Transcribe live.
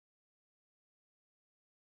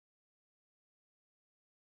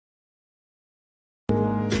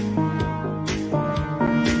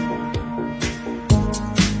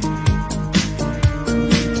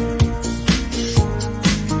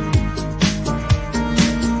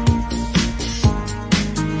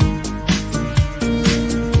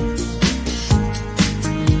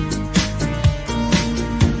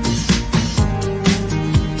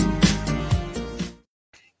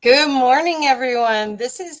morning, everyone.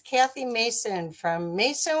 This is Kathy Mason from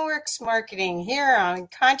Mason Works Marketing here on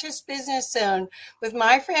Conscious Business Zone with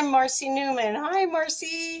my friend Marcy Neumann. Hi,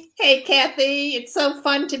 Marcy. Hey, Kathy, it's so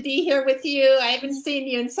fun to be here with you. I haven't seen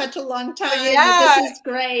you in such a long time, but this Yeah, is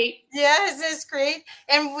great. yes, it's great.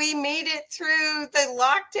 And we made it through the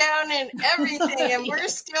lockdown and everything, and we're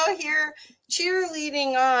Yes, still here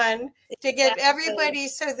cheerleading on to get exactly. everybody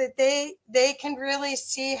so that they can really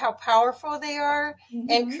see how powerful they are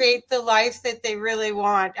and Hmm. create the life that they really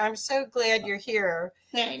want. I'm so glad you're here.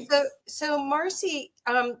 So, Thanks. so Marcy,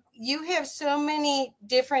 you have so many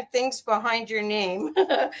different things behind your name.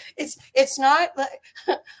 It's not like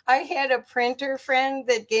I had a printer friend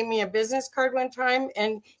that gave me a business card one time,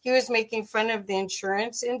 and he was making fun of the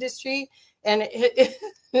insurance industry. And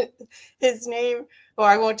his name, well,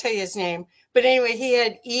 I won't tell you his name, but anyway, he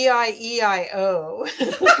had EIEIO.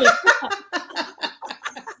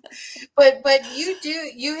 But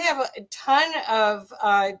you have a ton of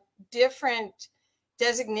different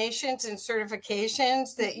designations and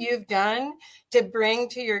certifications that you've done to bring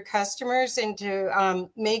to your customers and to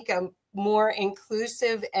make a more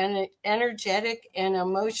inclusive and energetic and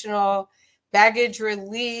emotional baggage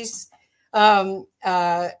release um,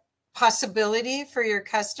 uh, possibility for your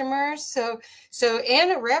customers. So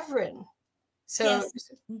and a reverend. So Yes.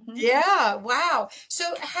 Hmm. yeah, wow. So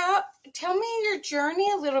how tell me your journey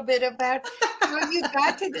a little bit about how you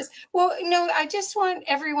got to this. Well, no, I just want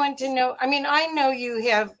everyone to know. I mean, I know you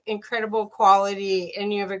have incredible quality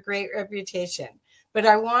and you have a great reputation, but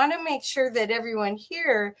I want to make sure that everyone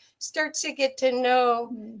here starts to get to know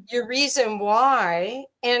your reason why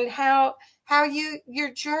and how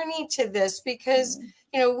your journey to this because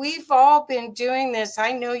we've all been doing this.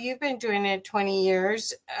 I know you've been doing it 20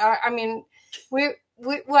 years. I mean,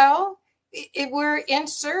 well, we're in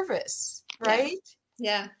service, Yeah. right?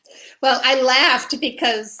 Yeah. Well, I laughed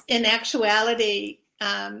because in actuality,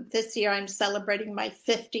 this year I'm celebrating my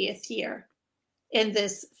 50th year in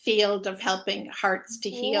this field of helping hearts to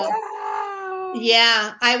heal. Wow.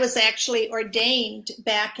 Yeah, I was actually ordained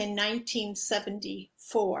back in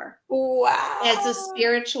 1974 as a Wow.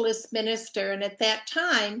 spiritualist minister. And at that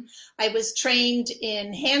time, I was trained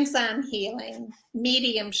in hands on healing,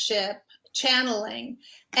 mediumship, channeling,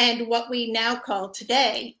 and what we now call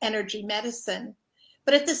today energy medicine.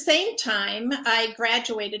 But at the same time, I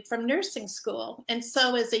graduated from nursing school. And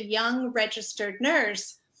so, as a young registered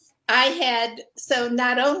nurse, I had so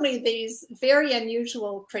not only these very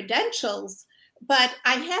unusual credentials, but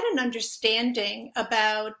I had an understanding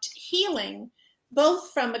about healing,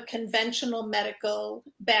 both from a conventional medical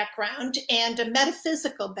background and a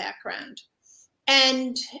metaphysical background.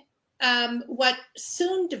 And what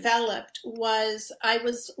soon developed was I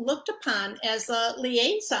was looked upon as a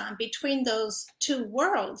liaison between those two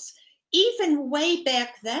worlds, even way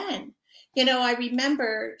back then. I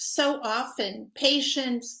remember so often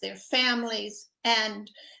patients, their families, and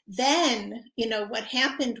then, what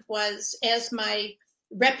happened was as my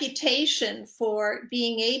reputation for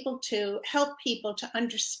being able to help people to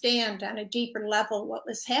understand on a deeper level what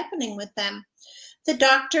was happening with them, the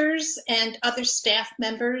doctors and other staff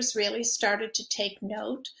members really started to take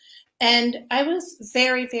note. And I was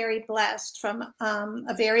very, very blessed from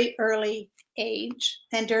a very early age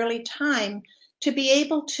and early time to be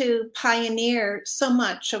able to pioneer so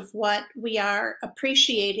much of what we are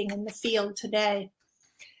appreciating in the field today.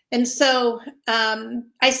 And so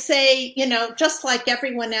I say, just like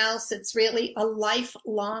everyone else, it's really a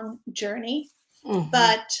lifelong journey. Hmm.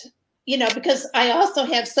 But because I also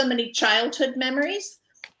have so many childhood memories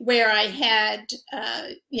where I had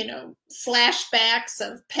flashbacks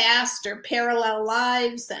of past or parallel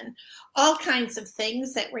lives and all kinds of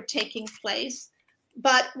things that were taking place.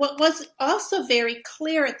 But what was also very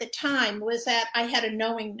clear at the time was that I had a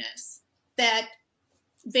knowingness that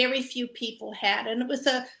very few people had. And it was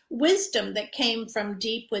a wisdom that came from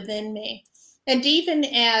deep within me. And even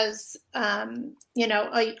as,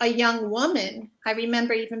 a young woman, I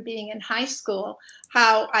remember even being in high school,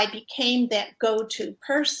 how I became that go-to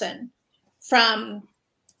person from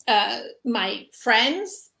my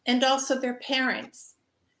friends and also their parents.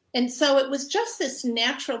 And so it was just this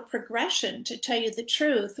natural progression, to tell you the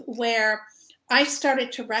truth, where I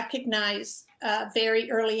started to recognize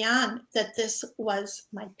very early on that this was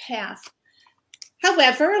my path.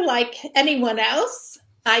 However, like anyone else,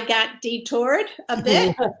 I got detoured a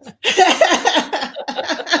bit.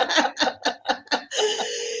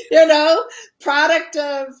 you know, Product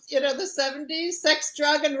of, the 70s, sex,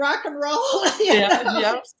 drug, and rock and roll. Yeah,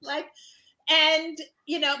 yeah. It's like, and,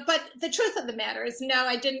 but the truth of the matter is, no,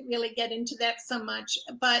 I didn't really get into that so much.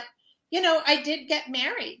 But, I did get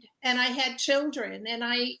married and I had children and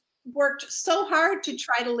I worked so hard to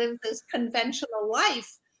try to live this conventional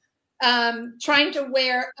life, trying to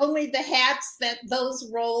wear only the hats that those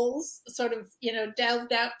roles sort of,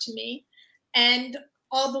 delved out to me. And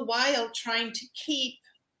all the while trying to keep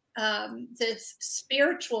this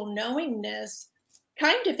spiritual knowingness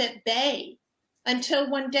kind of at bay until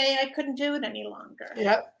one day I couldn't do it any longer.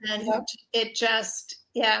 Yep. And Yep. it just,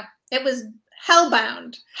 it was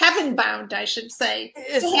hellbound, heaven-bound, I should say,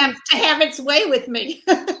 to have its way with me.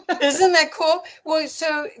 Isn't that cool? Well,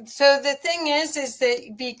 so the thing is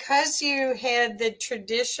that because you had the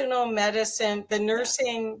traditional medicine, the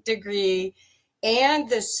nursing degree, and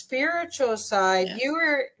the spiritual side, you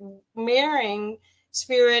were marrying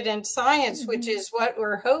spirit and science, which is what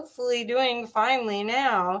we're hopefully doing finally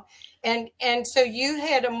now. And so you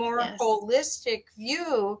had a more holistic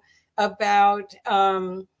view about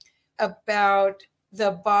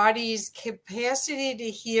the body's capacity to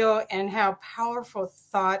heal and how powerful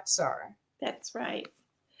thoughts are. That's right.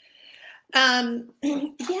 And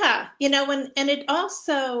it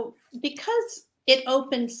also, because it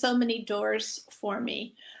opened so many doors for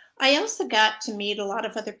me, I also got to meet a lot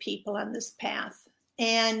of other people on this path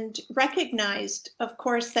and recognized, of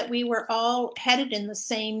course, that we were all headed in the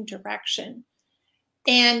same direction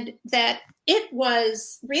and that it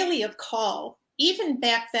was really a call. Even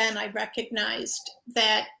back then, I recognized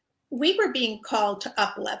that we were being called to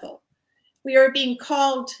up level. We were being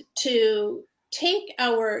called to take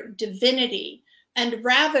our divinity, and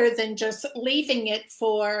rather than just leaving it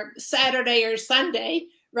for Saturday or Sunday,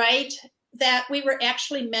 right, that we were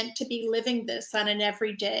actually meant to be living this on an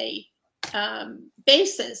everyday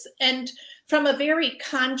basis and from a very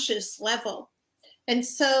conscious level. And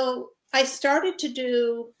so I started to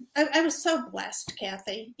do, I was so blessed,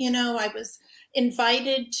 Kathy. I was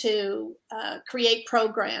invited to create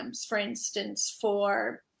programs, for instance,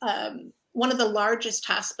 for one of the largest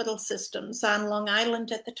hospital systems on Long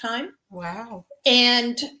Island at the time. Wow.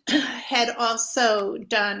 And had also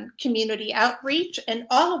done community outreach. And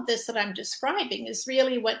all of this that I'm describing is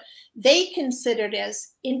really what they considered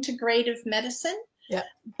as integrative medicine. Yeah.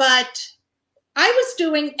 But I was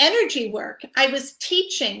doing energy work. I was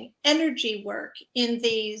teaching energy work in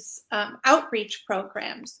these outreach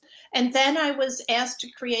programs. And then I was asked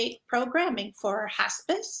to create programming for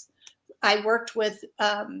hospice. I worked with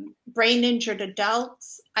brain injured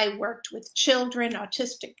adults. I worked with children,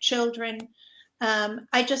 autistic children.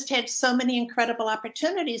 I just had so many incredible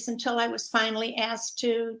opportunities until I was finally asked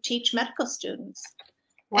to teach medical students.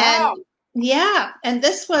 Wow. And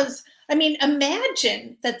this was,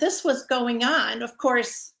 imagine that this was going on. Of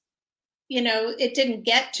course, it didn't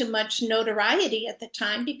get too much notoriety at the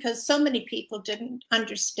time because so many people didn't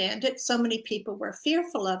understand it. So many people were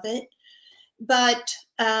fearful of it. But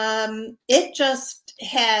it just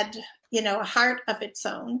had, a heart of its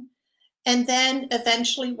own. And then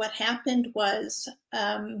eventually what happened was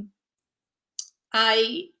I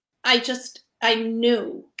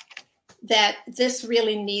knew that this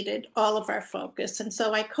really needed all of our focus. And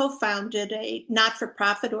so I co-founded a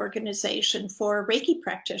not-for-profit organization for Reiki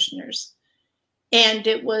practitioners. And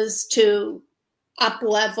it was to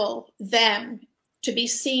up-level them to be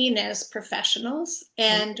seen as professionals.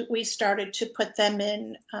 And we started to put them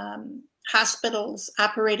in hospitals,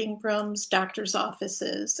 operating rooms, doctors'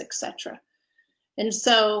 offices, etc. And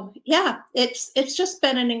so, it's just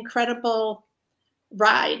been an incredible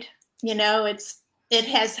ride. It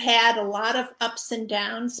has had a lot of ups and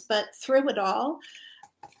downs, but through it all,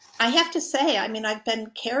 I have to say, I've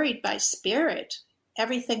been carried by spirit.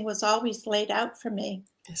 Everything was always laid out for me.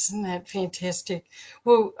 Isn't that fantastic?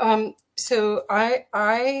 Well, so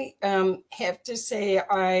I have to say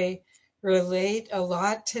I relate a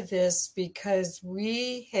lot to this because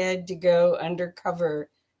we had to go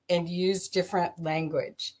undercover and use different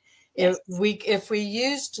language. Yes. If we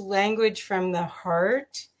used language from the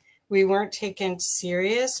heart, we weren't taken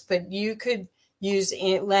serious, but you could use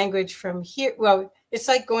language from here. Well, it's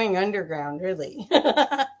like going underground, really.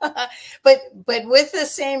 but with the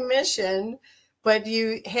same mission, but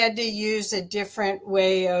you had to use a different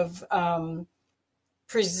way of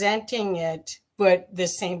presenting it, but the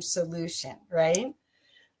same solution, right?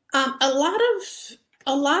 A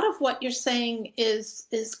lot of what you're saying is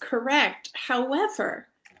correct. However,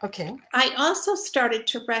 okay, I also started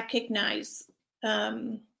to recognize,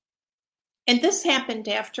 and this happened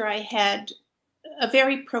after I had a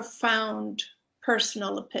very profound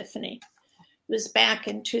personal epiphany. It was back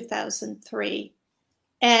in 2003.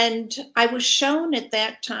 And I was shown at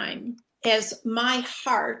that time, as my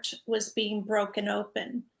heart was being broken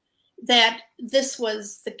open, that this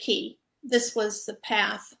was the key. This was the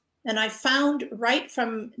path. And I found right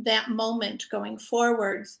from that moment going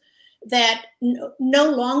forwards that no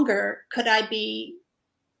longer could I be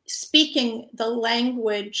speaking the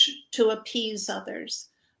language to appease others.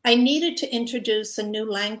 I needed to introduce a new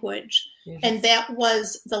language, and that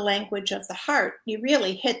was the language of the heart. You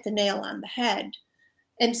really hit the nail on the head.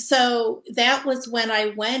 And so that was when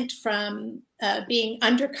I went from being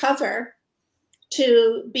undercover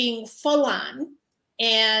to being full on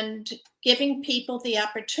and giving people the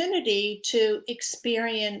opportunity to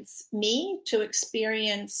experience me, to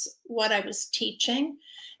experience what I was teaching,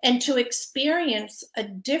 and to experience a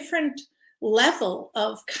different level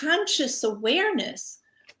of conscious awareness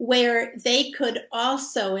where they could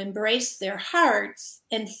also embrace their hearts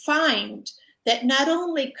and find that not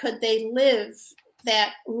only could they live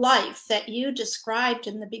that life that you described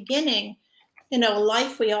in the beginning, a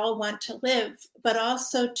life we all want to live, but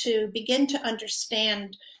also to begin to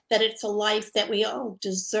understand that it's a life that we all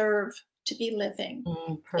deserve to be living.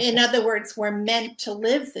 In other words, we're meant to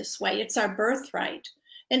live this way. It's our birthright.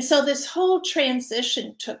 And so this whole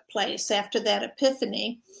transition took place after that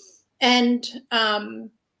epiphany. And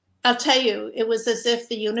I'll tell you, it was as if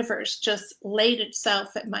the universe just laid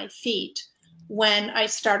itself at my feet when I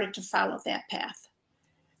started to follow that path.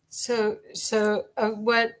 So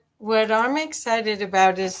what I'm excited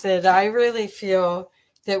about is that I really feel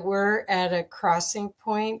that we're at a crossing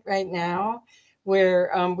point right now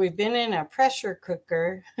where we've been in a pressure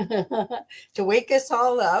cooker to wake us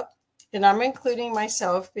all up. And I'm including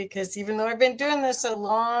myself because even though I've been doing this a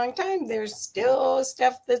long time, there's still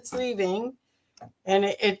stuff that's leaving. And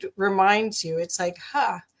it reminds you, it's like,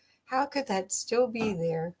 how could that still be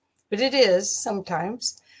there? But it is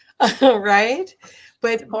sometimes, right?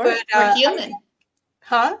 But we're human.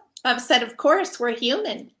 Huh? I've said, of course, we're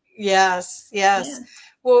human. Yes. Yeah.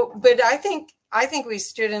 Well, but I think we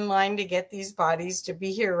stood in line to get these bodies to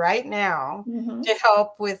be here right now to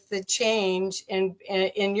help with the change, and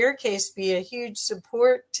in your case, be a huge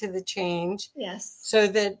support to the change. Yes. So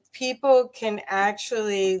that people can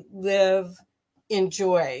actually live in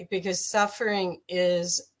joy, because suffering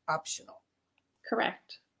is optional.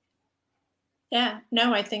 Correct. Yeah.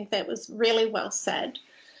 No, I think that was really well said.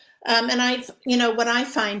 And what I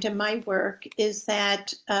find in my work is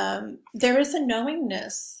that there is a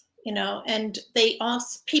knowingness, and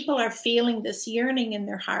people are feeling this yearning in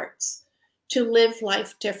their hearts to live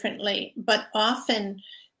life differently, but often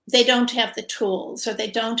they don't have the tools, or they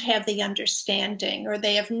don't have the understanding, or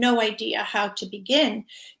they have no idea how to begin,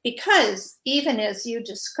 because even as you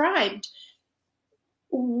described,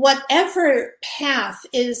 whatever path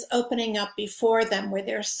is opening up before them, where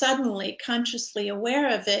they're suddenly consciously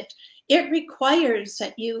aware of it, it requires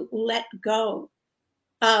that you let go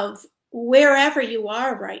of wherever you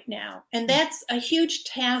are right now. And that's a huge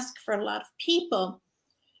task for a lot of people.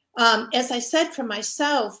 As I said for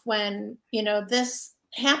myself, when, this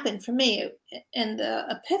happened for me and the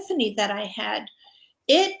epiphany that I had,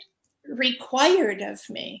 it required of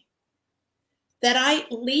me that I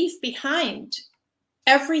leave behind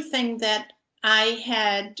everything that I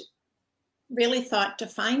had really thought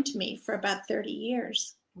defined me for about 30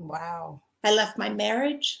 years. Wow. I left my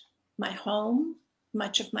marriage, my home,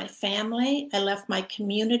 much of my family. I left my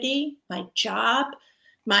community, my job,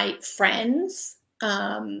 my friends.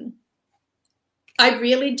 I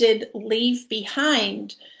really did leave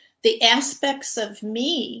behind the aspects of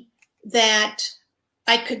me that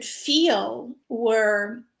I could feel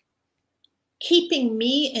were keeping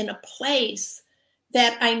me in a place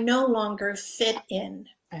that I no longer fit in.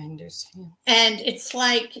 I understand. And it's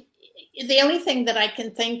like, the only thing that I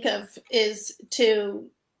can think of is to,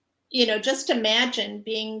 just imagine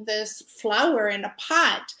being this flower in a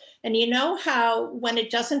pot. And you know how when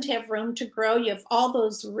it doesn't have room to grow, you have all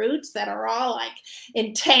those roots that are all like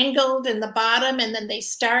entangled in the bottom, and then they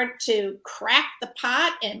start to crack the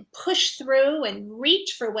pot and push through and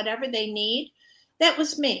reach for whatever they need. That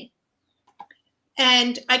was me.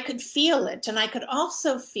 And I could feel it. And I could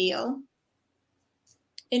also feel,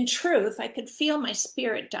 in truth, I could feel my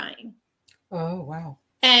spirit dying. Oh, wow.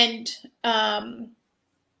 And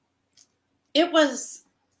it was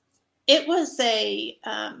a,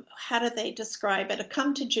 how do they describe it? A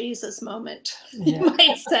come to Jesus moment, you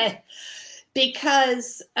might say.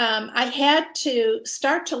 Because I had to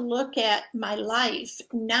start to look at my life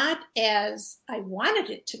not as I wanted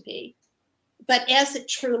it to be, but as it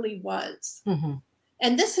truly was. Mm-hmm.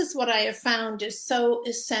 And this is what I have found is so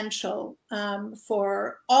essential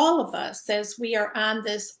for all of us as we are on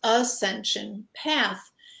this ascension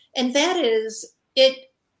path. And that is, it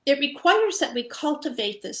requires that we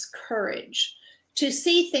cultivate this courage to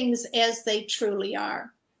see things as they truly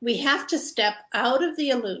are. We have to step out of the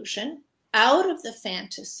illusion, out of the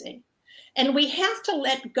fantasy, And we have to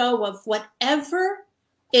let go of whatever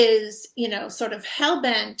is, sort of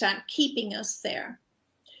hell-bent on keeping us there,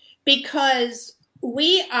 because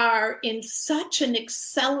we are in such an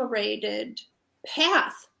accelerated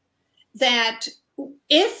path that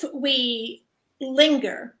if we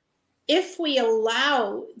linger, if we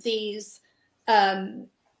allow these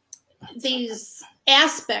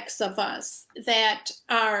aspects of us that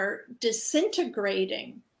are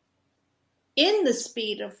disintegrating in the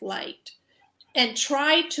speed of light and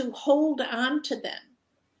try to hold on to them,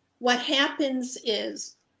 what happens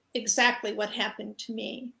is exactly what happened to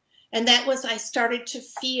me. And that was, I started to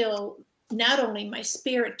feel not only my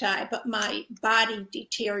spirit die, but my body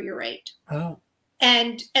deteriorate. Oh.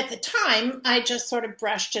 And at the time, I just sort of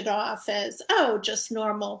brushed it off as, oh, just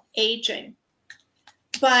normal aging.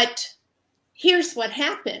 But here's what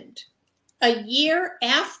happened. A year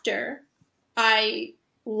after I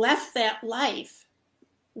left that life,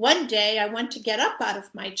 one day I went to get up out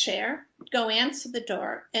of my chair, go answer the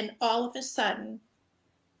door, and all of a sudden,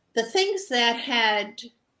 the things that had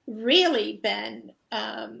really been,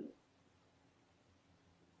 I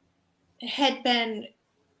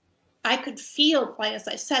could feel, as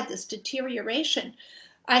I said, this deterioration.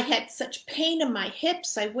 I had such pain in my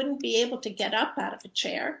hips, I wouldn't be able to get up out of a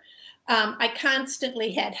chair. I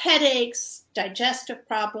constantly had headaches, digestive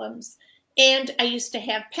problems, and I used to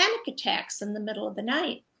have panic attacks in the middle of the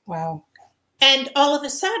night. Wow. And all of a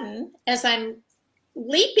sudden, as I'm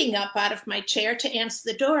leaping up out of my chair to answer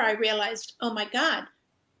the door, I realized, oh my God,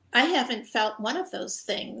 I haven't felt one of those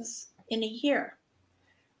things in a year.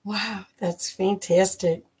 Wow, that's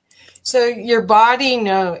fantastic. So your body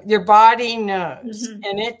knows, mm-hmm.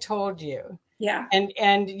 and it told you. Yeah.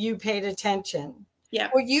 And you paid attention. Yeah.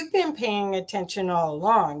 Well, you've been paying attention all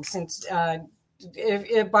along since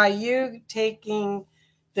if by you taking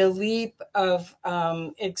the leap of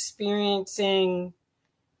experiencing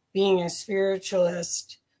being a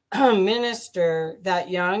spiritualist minister that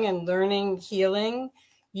young and learning healing,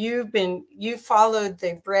 you followed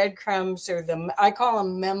the breadcrumbs, or I call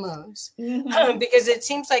them memos, mm-hmm. Because it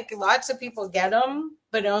seems like lots of people get them,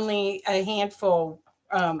 but only a handful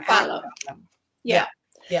follow them. Yeah.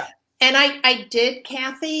 Yeah. And I did,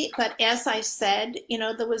 Kathy, but as I said,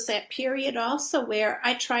 there was that period also where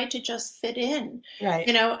I tried to just fit in. Right.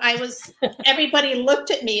 Everybody looked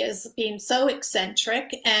at me as being so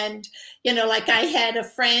eccentric. And, like I had a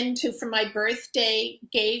friend who for my birthday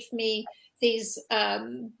gave me these,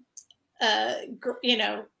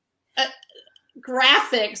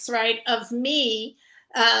 graphics, right, of me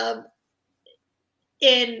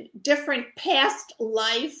in different past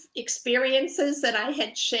life experiences that I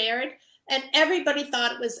had shared. And everybody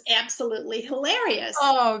thought it was absolutely hilarious.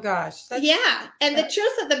 Oh, gosh. Yeah. And the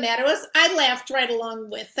truth of the matter was I laughed right along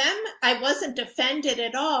with them. I wasn't offended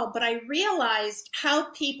at all, but I realized how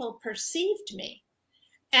people perceived me.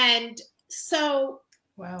 And so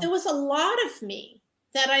there was a lot of me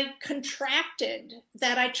that I contracted,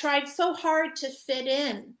 that I tried so hard to fit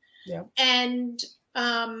in. Yeah. And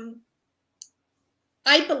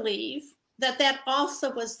I believe that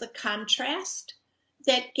also was the contrast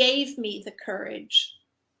that gave me the courage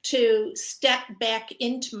to step back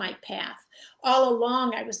into my path. All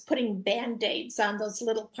along, I was putting Band-Aids on those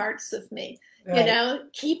little parts of me. Right.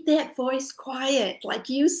 Keep that voice quiet. Like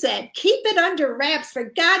you said, keep it under wraps. For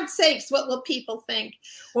God's sakes, what will people think?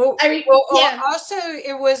 Well, also,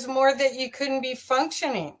 it was more that you couldn't be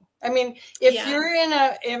functioning. I mean, if you're in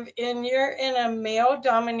a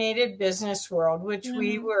male-dominated business world, which mm-hmm.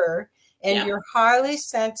 we were, and you're highly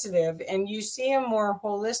sensitive, and you see a more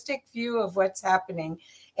holistic view of what's happening,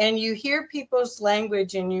 and you hear people's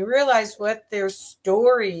language, and you realize what their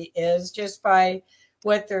story is just by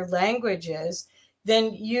what their language is,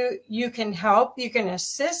 then you can help, you can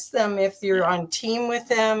assist them if you're on team with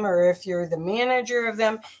them, or if you're the manager of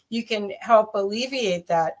them, you can help alleviate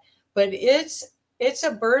that. But it's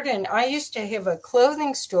a burden. I used to have a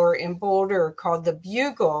clothing store in Boulder called The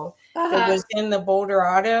Bugle that was in the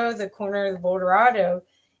the corner of the Boulder Auto.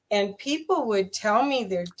 And people would tell me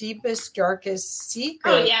their deepest, darkest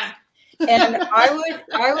secrets. Oh, yeah. And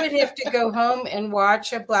I would have to go home and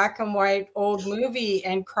watch a black and white old movie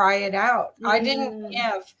and cry it out. Mm. I didn't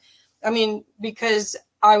have, because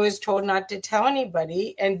I was told not to tell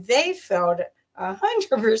anybody, and they felt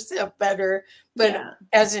 100% better. But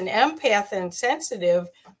as an empath and sensitive,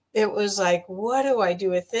 it was like, what do I do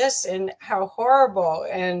with this? And how horrible.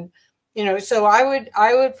 And, so I would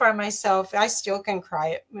find myself, I still can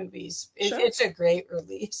cry at movies. Sure. It's a great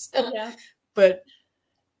release. Yeah. But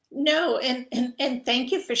no. And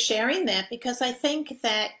thank you for sharing that, because I think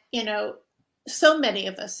that, so many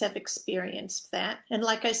of us have experienced that. And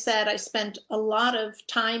like I said, I spent a lot of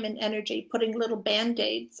time and energy putting little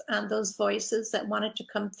band-aids on those voices that wanted to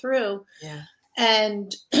come through. Yeah.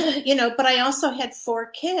 And, but I also had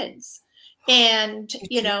 4 kids. And,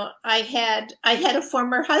 I had a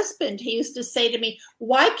former husband. He used to say to me,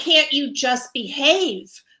 "Why can't you just behave?"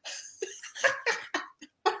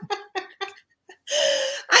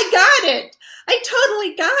 I got it. I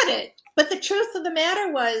totally got it. But the truth of the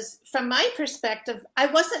matter was, from my perspective, I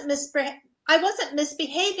wasn't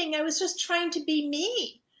misbehaving. I was just trying to be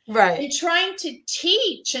me. Right. And trying to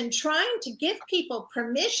teach and trying to give people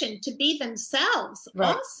permission to be themselves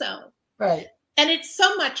also. Right. And it's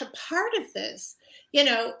so much a part of this.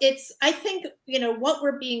 I think, what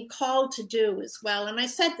we're being called to do as well. And I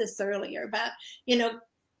said this earlier about,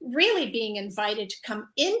 really being invited to come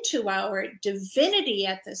into our divinity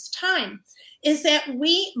at this time, is that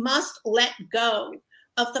we must let go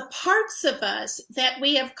of the parts of us that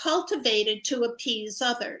we have cultivated to appease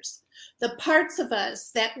others, the parts of us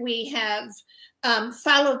that we have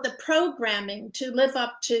followed the programming to live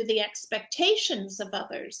up to the expectations of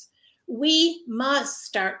others. We must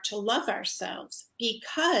start to love ourselves,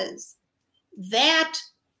 because that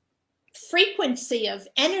frequency of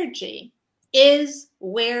energy is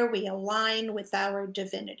where we align with our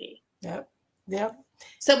divinity. Yep. Yep.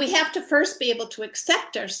 So we have to first be able to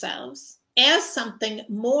accept ourselves as something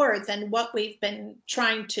more than what we've been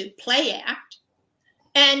trying to play act.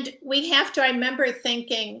 And we have to, I remember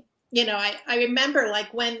thinking, I remember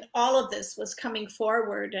like when all of this was coming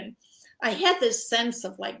forward, and I had this sense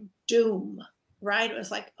of like doom, right? It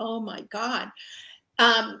was like, oh my God.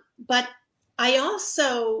 But I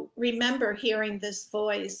also remember hearing this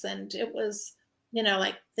voice, and it was,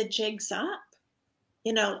 like, the jig's up.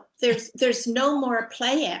 There's no more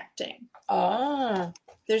play acting. Ah.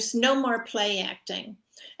 There's no more play acting.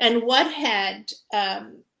 And what had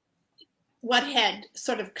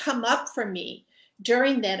sort of come up for me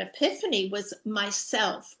during that epiphany was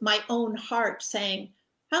myself, my own heart saying,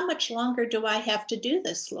 how much longer do I have to do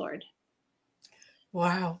this, Lord?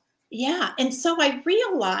 Wow. Yeah. And so I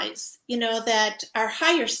realized, that our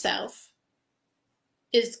higher self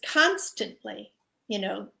is constantly,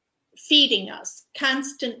 feeding us,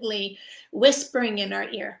 constantly whispering in our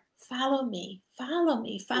ear, follow me, follow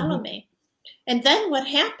me, follow me. And then what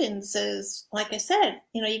happens is, like I said,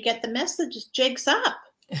 you get the message, jig's up.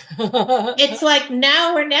 It's like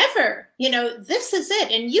now or never, this is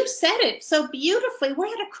it. And you said it so beautifully. We're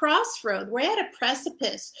at a crossroad. We're at a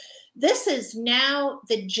precipice. This is now,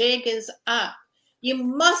 the jig is up. You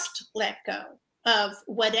must let go of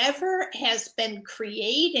whatever has been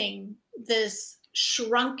creating this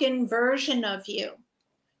shrunken version of you,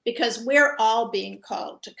 because we're all being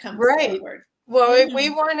called to come forward. Well, we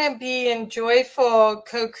want to be in joyful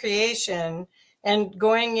co-creation, and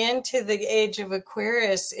going into the age of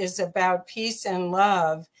Aquarius is about peace and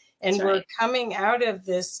love. And we're coming out of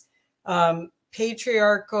this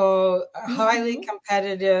patriarchal, highly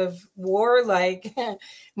competitive, warlike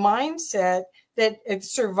mindset that it's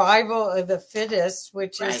survival of the fittest,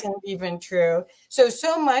 which isn't even true.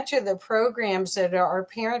 So much of the programs that our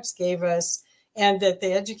parents gave us and that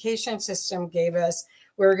the education system gave us,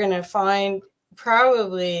 we're going to find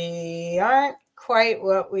probably aren't quite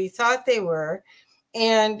what we thought they were.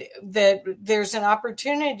 And that there's an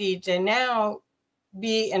opportunity to now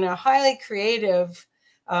be in a highly creative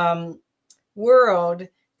world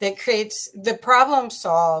that creates the problem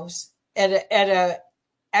solves at a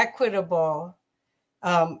equitable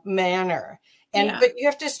manner. And but you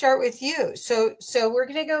have to start with you. So we're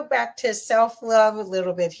going to go back to self-love a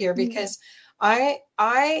little bit here, because I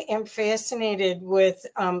am fascinated with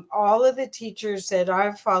all of the teachers that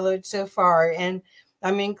I've followed so far, and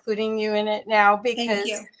I'm including you in it now because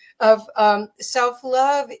of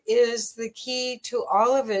self-love is the key to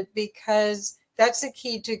all of it, because that's the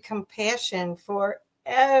key to compassion for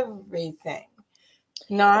everything.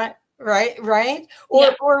 Not right?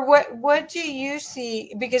 Or what do you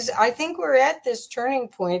see? Because I think we're at this turning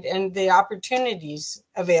point and the opportunities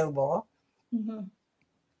available.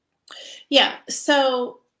 Yeah.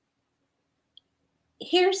 So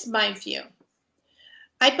here's my view.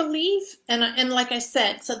 I believe, and like I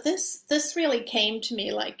said, so this really came to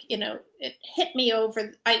me like, it hit me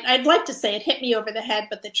over. I'd like to say it hit me over the head,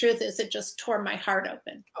 but the truth is it just tore my heart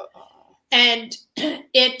open. And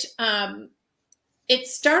it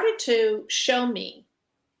started to show me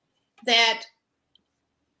that,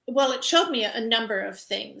 well, it showed me a number of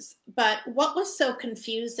things, but what was so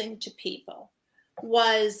confusing to people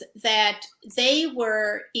was that they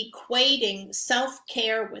were equating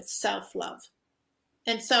self-care with self-love.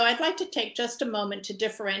 And so I'd like to take just a moment to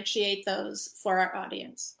differentiate those for our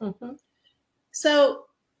audience. Mm-hmm. So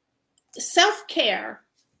self-care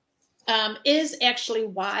is actually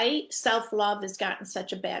why self-love has gotten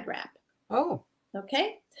such a bad rap. Oh.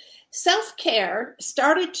 Okay. Self-care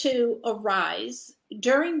started to arise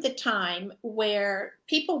during the time where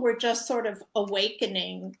people were just sort of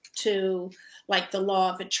awakening to like the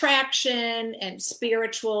law of attraction, and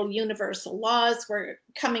spiritual universal laws were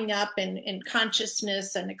coming up in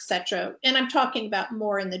consciousness and etc. And I'm talking about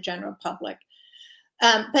more in the general public.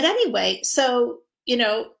 But anyway, so,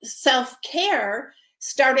 self-care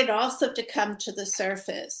started also to come to the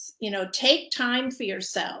surface. Take time for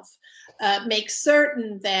yourself. Make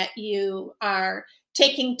certain that you are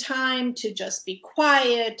taking time to just be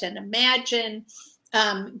quiet and imagine.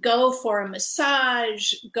 Go for a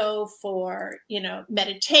massage, go for,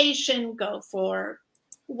 meditation, go for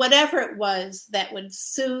whatever it was that would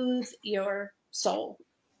soothe your soul.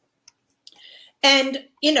 And,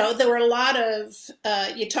 there were a lot of,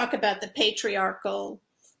 you talk about the patriarchal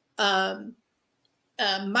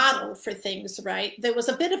model for things, right? There was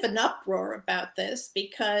a bit of an uproar about this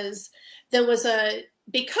because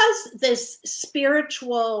because this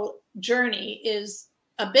spiritual journey is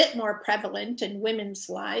a bit more prevalent in women's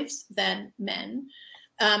lives than men.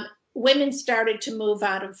 Women started to move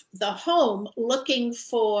out of the home looking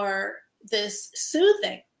for this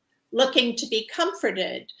soothing, looking to be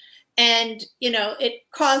comforted. And, it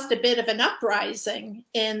caused a bit of an uprising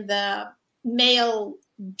in the male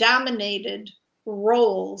dominated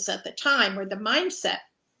roles at the time, or the mindset.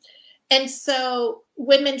 And so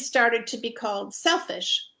women started to be called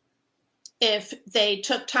selfish if they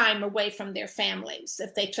took time away from their families,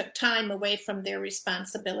 if they took time away from their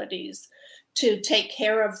responsibilities to take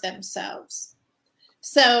care of themselves.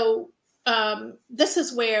 So this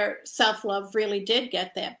is where self-love really did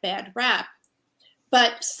get that bad rap.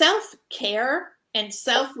 But self-care and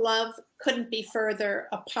self-love couldn't be further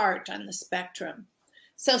apart on the spectrum.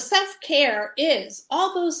 So self-care is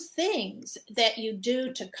all those things that you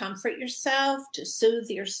do to comfort yourself, to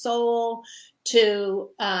soothe your soul, to,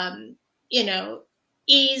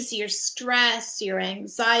 ease your stress, your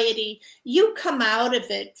anxiety. You come out of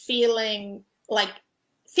it feeling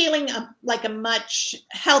like a much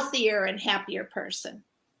healthier and happier person.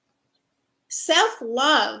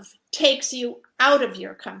 Self-love takes you out of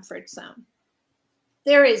your comfort zone.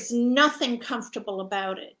 There is nothing comfortable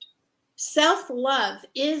about it. Self-love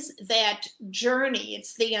is that journey.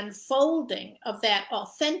 It's the unfolding of that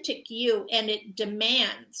authentic you, and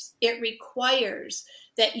it requires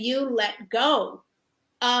that you let go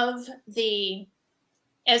of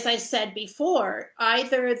as I said before,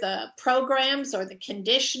 either the programs or the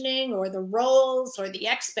conditioning or the roles or the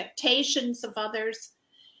expectations of others.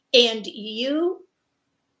 And you,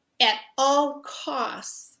 at all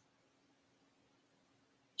costs,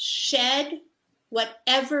 shed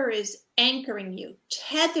whatever is anchoring you,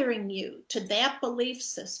 tethering you to that belief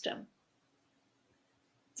system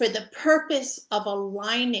for the purpose of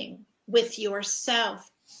aligning with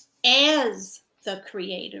yourself as the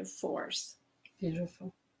creative force.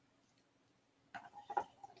 Beautiful.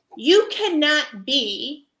 You cannot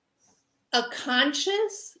be a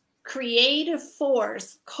conscious, creative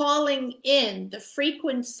force calling in the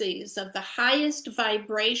frequencies of the highest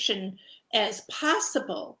vibration as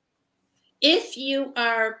possible if you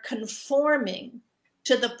are conforming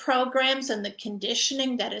to the programs and the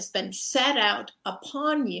conditioning that has been set out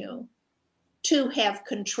upon you to have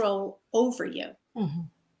control over you. Mm-hmm.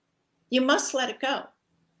 You must let it go.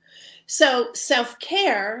 So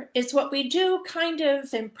self-care is what we do kind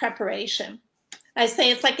of in preparation. I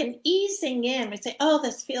say it's like an easing in. We say, oh,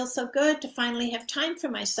 this feels so good to finally have time for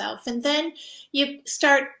myself. And then you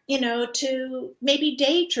start, to maybe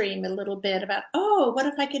daydream a little bit about, oh, what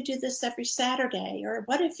if I could do this every Saturday? Or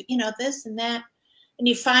what if, this and that? And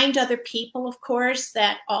you find other people, of course,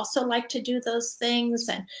 that also like to do those things.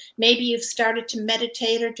 And maybe you've started to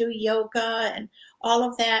meditate or do yoga and all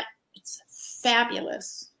of that. It's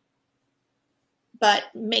fabulous. But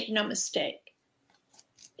make no mistake,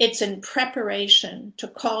 it's in preparation to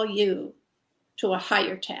call you to a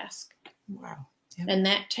higher task. Wow. Yep. And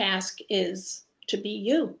that task is to be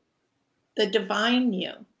you, the divine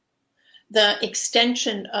you, the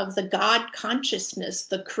extension of the God consciousness,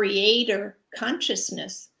 the creator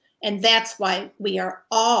consciousness. And that's why we are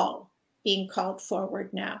all being called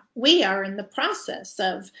forward now. We are in the process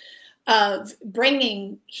of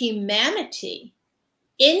bringing humanity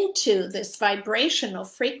into this vibrational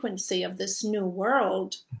frequency of this new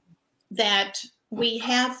world that we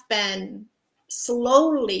have been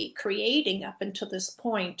slowly creating up until this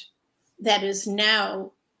point, that is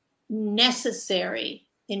now necessary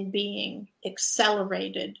in being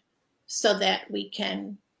accelerated so that we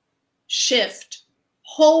can shift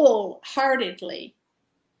wholeheartedly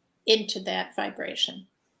into that vibration.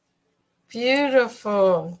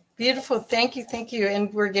 Beautiful. Beautiful. Thank you. Thank you.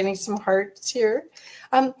 And we're getting some hearts here.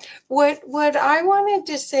 What I wanted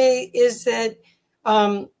to say is that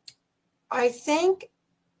I think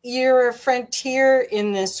you're a frontier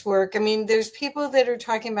in this work. I mean, there's people that are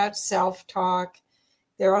talking about self-talk.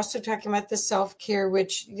 They're also talking about the self-care,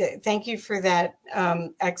 which thank you for that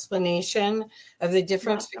explanation of the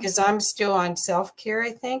difference, because I'm still on self-care,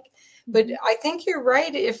 I think. But I think you're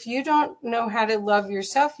right. If you don't know how to love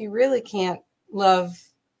yourself, you really can't love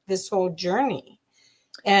this whole journey.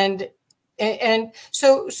 And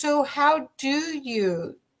so how do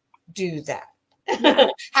you do that?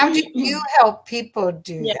 How do you help people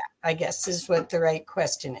do that, I guess, is what the right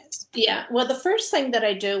question is. Yeah. Well, the first thing that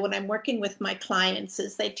I do when I'm working with my clients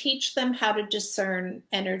is they teach them how to discern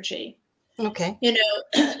energy. Okay. You know,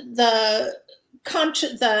 the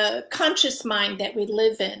conscious mind that we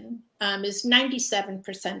live in is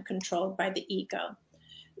 97% controlled by the ego.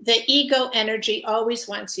 The ego energy always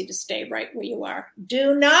wants you to stay right where you are.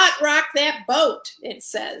 Do not rock that boat, it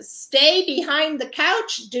says. Stay behind the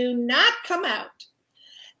couch. Do not come out.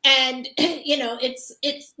 And, you know,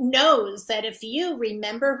 it knows that if you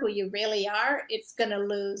remember who you really are, it's going to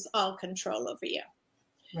lose all control over you.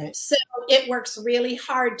 Right. So it works really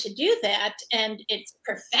hard to do that. And it's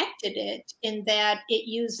perfected it in that it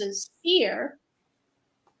uses fear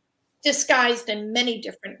disguised in many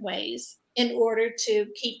different ways in order to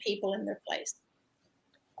keep people in their place.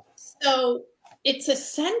 So it's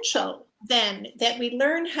essential then that we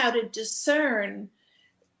learn how to discern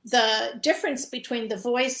the difference between the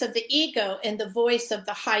voice of the ego and the voice of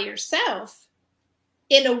the higher self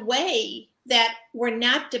in a way that we're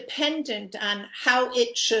not dependent on how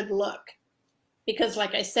it should look. Because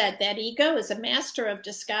like I said, that ego is a master of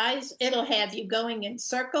disguise. It'll have you going in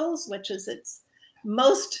circles, which is its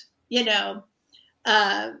most,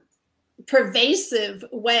 pervasive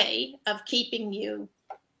way of keeping you,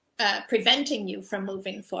 preventing you from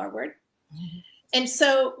moving forward. Mm-hmm. And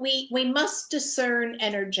so we must discern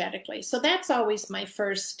energetically. So that's always my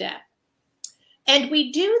first step. And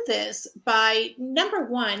we do this by, number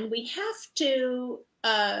one, we have to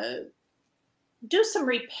do some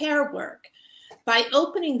repair work by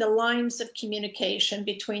opening the lines of communication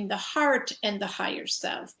between the heart and the higher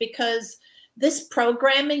self, because this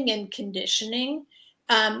programming and conditioning,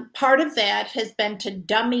 part of that has been to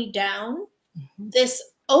dummy down this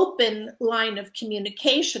open line of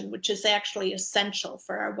communication, which is actually essential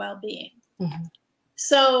for our well-being. Mm-hmm.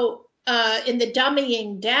 So in the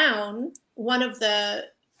dummying down, one of the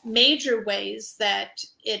major ways that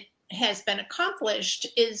it has been accomplished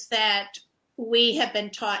is that we have been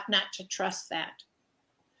taught not to trust that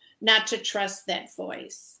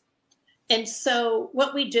voice. And so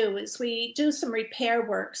what we do is we do some repair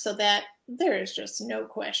work so that there is just no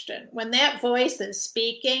question. When that voice is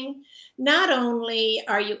speaking, not only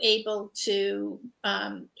are you able to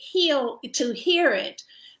hear it,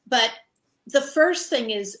 but the first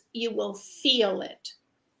thing is you will feel it.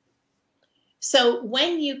 So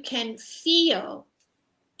when you can feel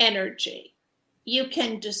energy, you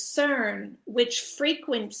can discern which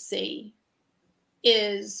frequency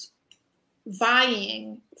is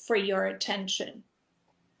vying for your attention.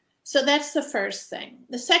 So that's the first thing.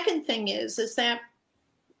 The second thing is that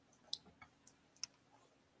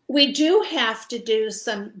we do have to do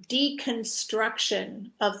some deconstruction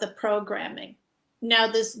of the programming. Now,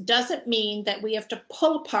 this doesn't mean that we have to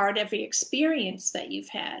pull apart every experience that you've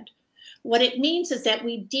had. What it means is that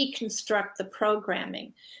we deconstruct the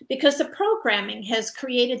programming, because the programming has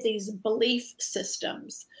created these belief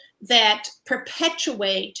systems that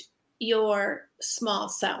perpetuate your small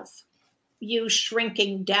self, you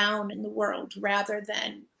shrinking down in the world rather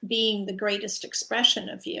than being the greatest expression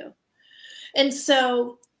of you. And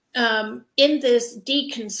so in this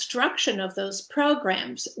deconstruction of those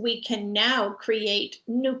programs, we can now create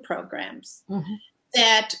new programs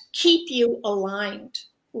that keep you aligned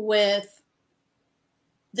with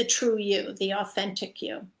the true you, the authentic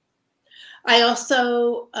you. I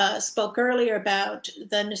also spoke earlier about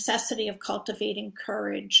the necessity of cultivating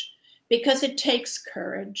courage, because it takes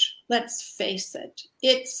courage. Let's face it.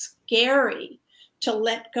 It's scary to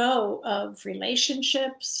let go of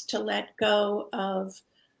relationships, to let go of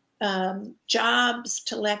jobs,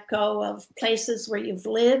 to let go of places where you've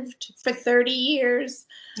lived for 30 years.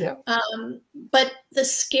 Yeah. But the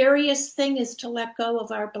scariest thing is to let go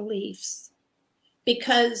of our beliefs,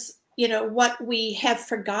 because, what we have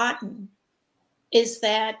forgotten is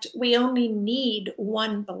that we only need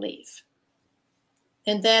one belief,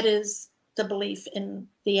 and that is the belief in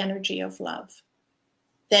the energy of love.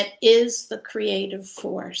 That is the creative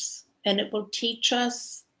force, and it will teach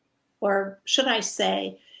us, or should I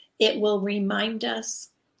say, it will remind us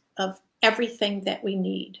of everything that we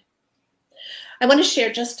need. I want to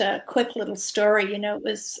share just a quick little story. It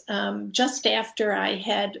was just after I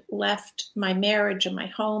had left my marriage and my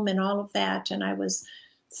home and all of that, and I was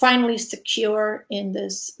finally secure in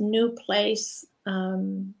this new place.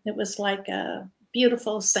 It was like a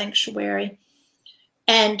beautiful sanctuary.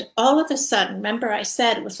 And all of a sudden, remember I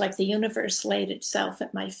said it was like the universe laid itself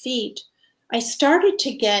at my feet. I started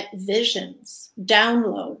to get visions,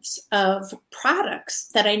 downloads of products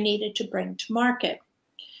that I needed to bring to market.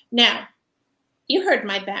 Now, you heard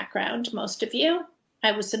my background, most of you.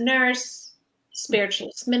 I was a nurse,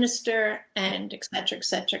 spiritualist minister, and et cetera, et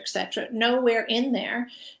cetera, et cetera. Nowhere in there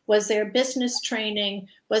was there business training,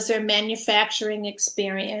 was there manufacturing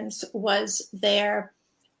experience, was there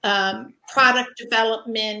product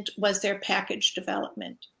development, was there package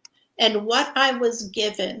development. And what I was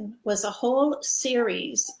given was a whole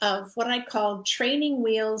series of what I called training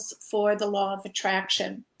wheels for the law of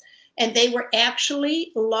attraction. And they were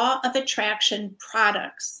actually law of attraction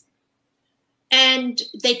products. And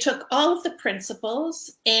they took all of the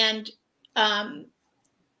principles and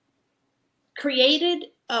created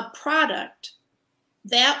a product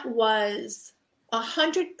that was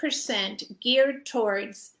 100% geared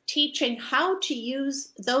towards teaching how to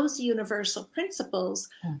use those universal principles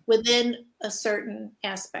within a certain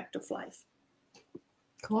aspect of life.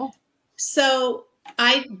 Cool. So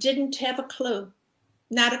I didn't have a clue,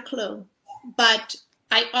 not a clue, but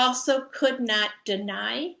I also could not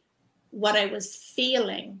deny what I was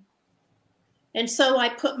feeling. And so I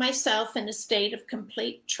put myself in a state of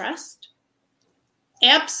complete trust,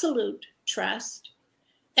 absolute trust.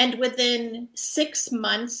 And within 6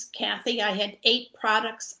 months, Kathy, I had 8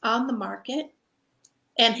 products on the market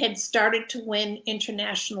and had started to win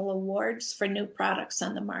international awards for new products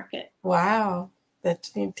on the market. Wow, that's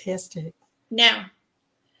fantastic. Now,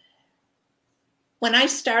 when I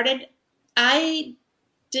started, I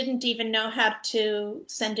didn't even know how to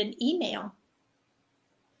send an email.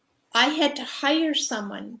 I had to hire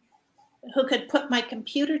someone who could put my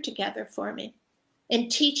computer together for me and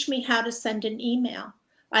teach me how to send an email.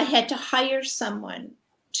 I had to hire someone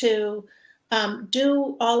to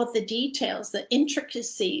do all of the details, the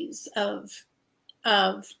intricacies of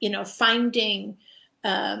finding,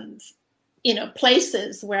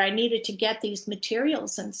 places where I needed to get these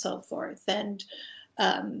materials and so forth, and,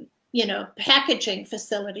 packaging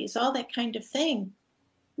facilities, all that kind of thing,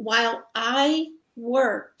 while I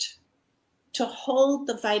worked to hold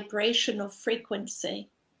the vibrational frequency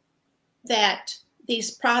that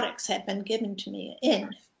these products had been given to me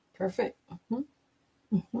in. Perfect.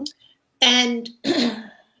 Mm-hmm. Mm-hmm. And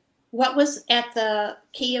what was at the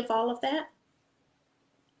key of all of that?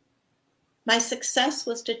 My success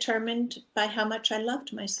was determined by how much I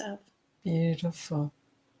loved myself. Beautiful.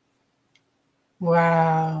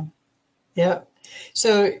 Wow. Yep.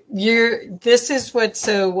 So this is what's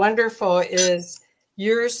so wonderful is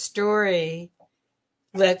your story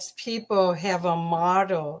lets people have a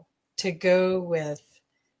model to go with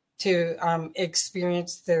to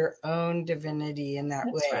experience their own divinity in that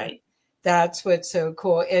way. Right. That's what's so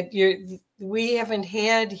cool. We haven't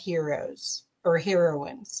had heroes or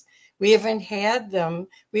heroines. We haven't had them.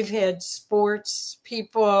 We've had sports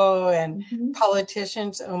people and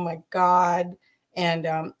politicians. Oh my God. And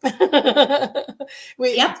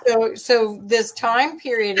so this time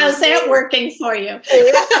period. How's that working for you?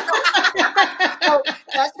 So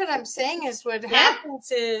that's what I'm saying is what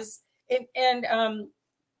happens is,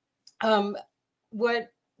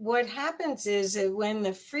 what happens is that when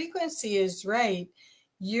the frequency is right,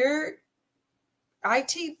 I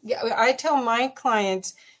tell my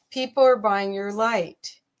clients, people are buying your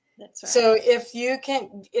light. That's right. So if you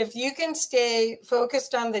can stay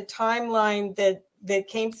focused on the timeline that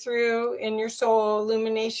came through in your soul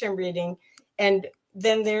illumination reading, and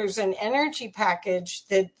then there's an energy package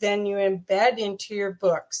that then you embed into your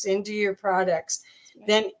books, into your products, right,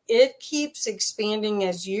 then it keeps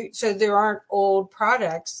expanding so there aren't old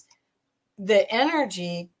products. The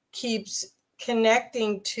energy keeps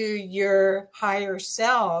connecting to your higher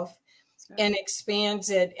self, right, and expands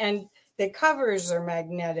it. And the covers are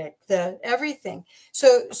magnetic, everything.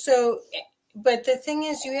 So, but the thing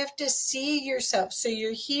is, you have to see yourself. So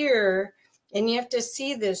you're here and you have to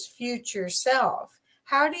see this future self.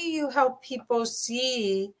 How do you help people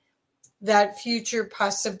see that future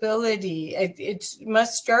possibility? It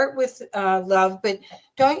must start with love, but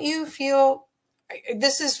don't you feel,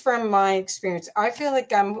 this is from my experience. I feel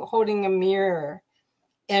like I'm holding a mirror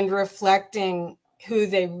and reflecting who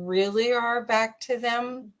they really are back to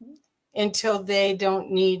them until they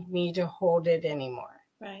don't need me to hold it anymore.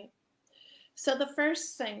 Right. So the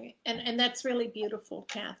first thing, and that's really beautiful,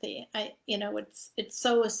 Kathy. It's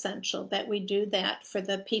so essential that we do that for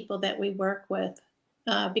the people that we work with,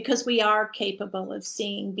 because we are capable of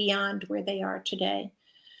seeing beyond where they are today.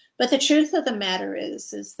 But the truth of the matter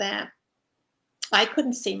is that I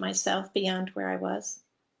couldn't see myself beyond where I was.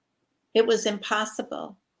 It was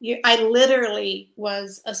impossible. I literally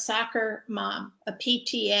was a soccer mom, a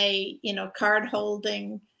PTA, card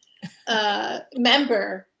holding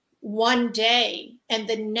member one day, and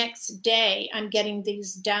the next day I'm getting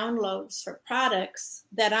these downloads for products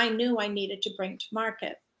that I knew I needed to bring to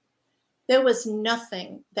market. There was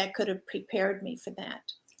nothing that could have prepared me for that.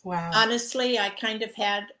 Wow. Honestly, I kind of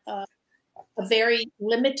had a very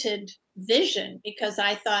limited vision, because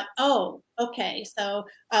I thought, oh, okay, so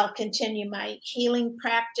I'll continue my healing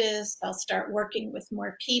practice. I'll start working with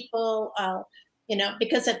more people.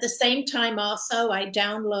 Because at the same time also I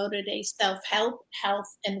downloaded a self-help,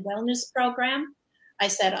 health and wellness program. I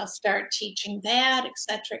said, I'll start teaching that, et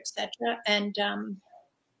cetera, et cetera. And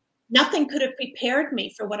nothing could have prepared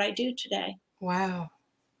me for what I do today. Wow.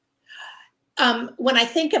 When I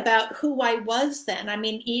think about who I was then, I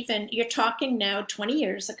mean, even you're talking now 20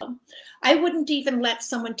 years ago, I wouldn't even let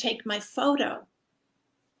someone take my photo.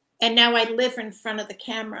 And now I live in front of the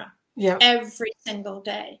camera every single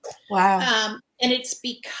day. Wow. And it's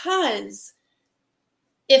because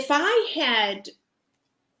if I had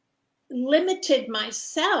limited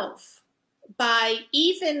myself by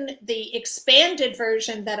even the expanded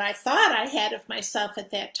version that I thought I had of myself at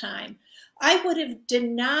that time, I would have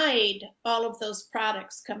denied all of those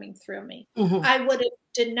products coming through me. Mm-hmm. I would have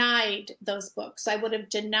denied those books. I would have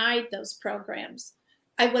denied those programs.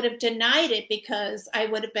 I would have denied it because I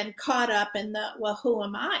would have been caught up in the, well, who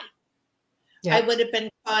am I? Yeah. I would have been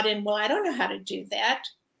caught in, well, I don't know how to do that,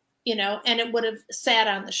 and it would have sat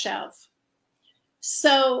on the shelf.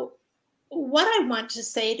 So what I want to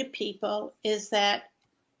say to people is that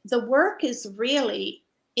the work is really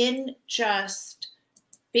in just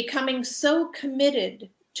becoming so committed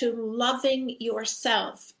to loving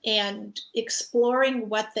yourself and exploring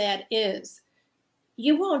what that is.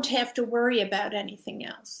 You won't have to worry about anything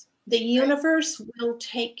else. The universe will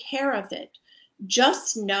take care of it.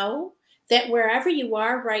 Just know that wherever you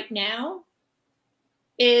are right now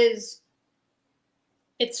it's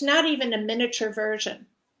not even a miniature version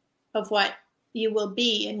of what you will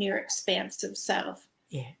be in your expansive self.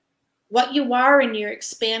 Yeah. What you are in your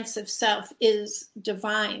expansive self is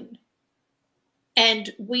divine.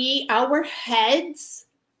 And our heads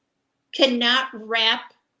cannot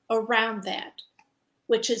wrap around that,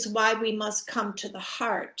 which is why we must come to the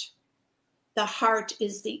heart. The heart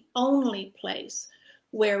is the only place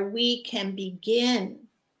where we can begin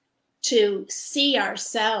to see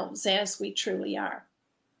ourselves as we truly are.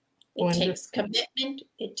 It Wonderful. Takes commitment,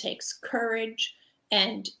 it takes courage,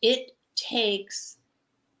 and it takes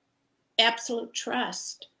absolute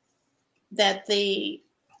trust that the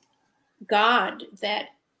God, that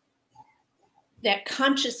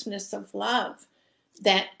consciousness of love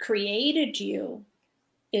that created you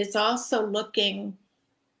is also looking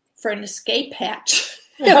for an escape hatch.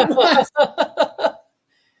 That's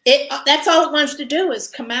all it wants to do, is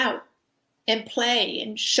come out and play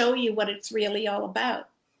and show you what it's really all about.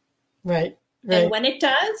 Right. And when it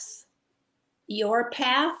does, your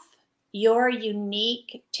path, your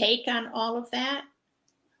unique take on all of that,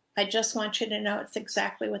 I just want you to know it's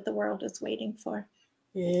exactly what the world is waiting for.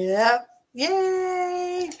 Yep.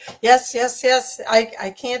 Yay. Yes.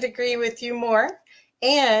 I can't agree with you more.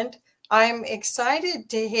 And I'm excited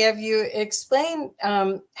to have you explain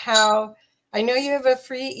how, I know you have a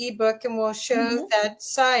free ebook and we'll show that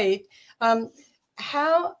site.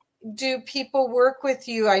 How do people work with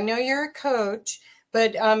you? I know you're a coach,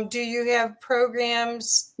 but do you have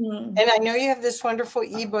programs? And I know you have this wonderful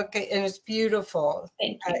ebook and it's beautiful.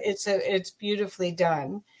 Thank you. It's beautifully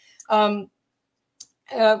done.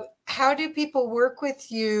 How do people work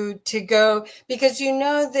with you to go? Because you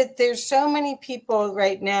know that there's so many people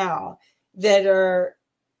right now that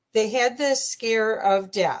they had this scare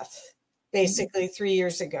of death basically 3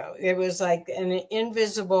 years ago. It was like an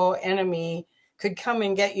invisible enemy could come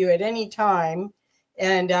and get you at any time.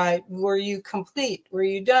 And were you complete? Were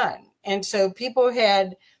you done? And so people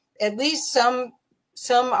had at least some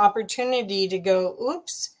opportunity to go,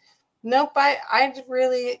 oops, nope, I'm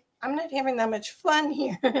not having that much fun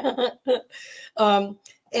here.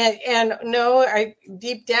 And no, I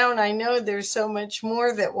deep down I know there's so much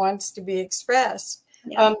more that wants to be expressed.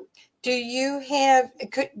 Yeah. Do you have,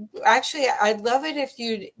 actually, I'd love it if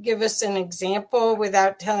you'd give us an example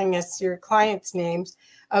without telling us your clients' names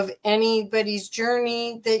of anybody's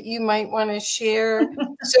journey that you might want to share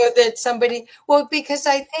so that somebody, well, because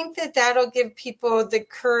I think that that'll give people the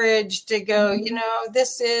courage to go, Mm-hmm.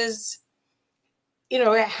 this is,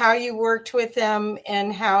 how you worked with them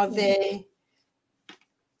and how they,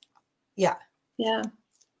 yeah. Yeah.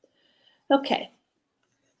 Okay.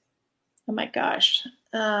 Oh my gosh.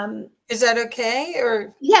 Is that okay?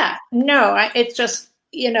 Or Yeah, no, it's just,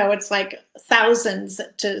 it's like thousands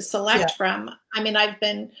to yeah, select from. I mean, I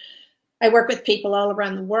work with people all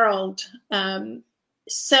around the world.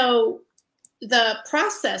 So the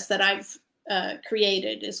process that I've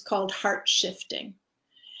created is called heart shifting.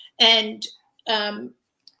 And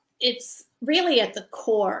it's really at the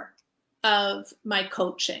core of my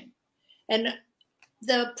coaching. And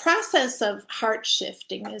the process of heart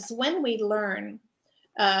shifting is when we learn,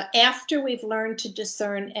 after we've learned to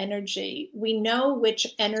discern energy, we know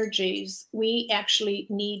which energies we actually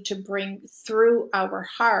need to bring through our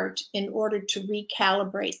heart in order to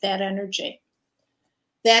recalibrate that energy.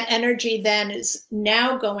 That energy then is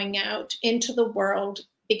now going out into the world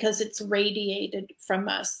because it's radiated from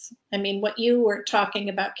us. I mean, what you were talking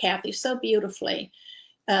about, Kathy, so beautifully,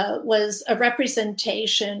 was a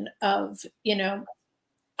representation of,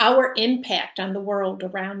 our impact on the world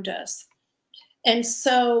around us. And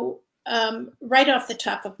so, right off the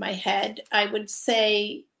top of my head, I would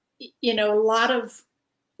say, a lot of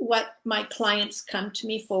what my clients come to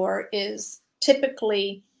me for is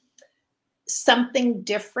typically something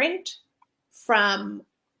different from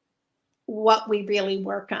what we really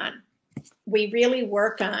work on. We really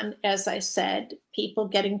work on, as I said, people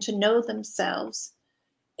getting to know themselves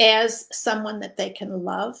as someone that they can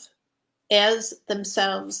love, as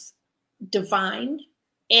themselves divine,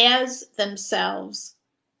 as themselves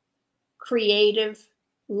creative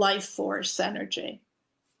life force energy.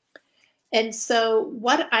 And so,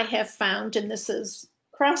 what I have found, and this is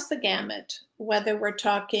across the gamut, whether we're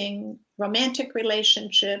talking romantic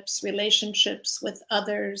relationships, relationships with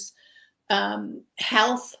others,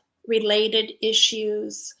 health related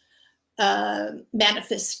issues,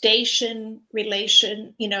 manifestation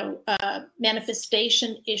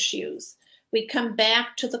manifestation issues, we come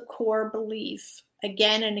back to the core belief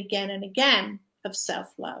again and again and again of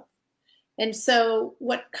self-love. And so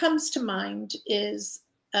what comes to mind is,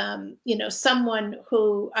 someone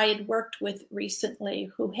who I had worked with recently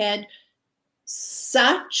who had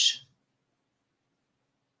such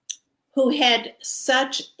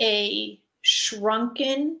a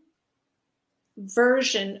shrunken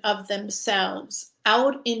version of themselves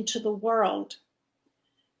out into the world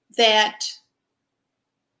that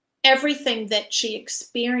everything that she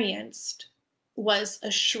experienced was a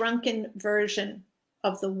shrunken version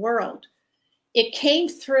of the world. It came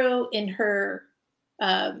through in her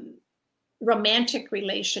romantic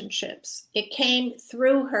relationships. It came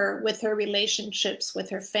through her with her relationships with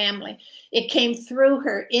her family. It came through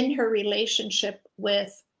her in her relationship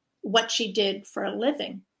with what she did for a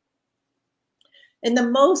living. And the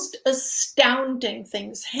most astounding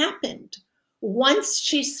things happened once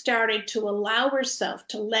she started to allow herself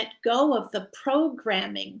to let go of the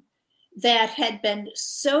programming that had been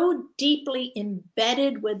so deeply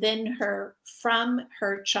embedded within her from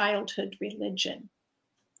her childhood religion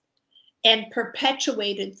and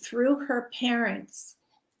perpetuated through her parents,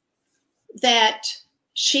 that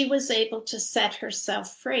she was able to set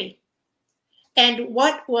herself free. And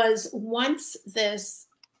what was once this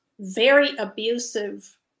very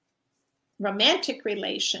abusive romantic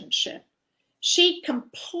relationship, she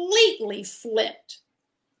completely flipped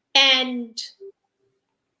and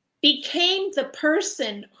became the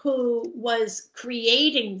person who was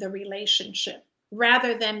creating the relationship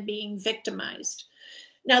rather than being victimized.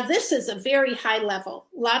 Now, this is a very high level.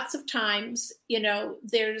 Lots of times,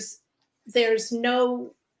 there's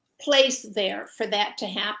no place there for that to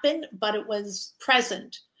happen, but it was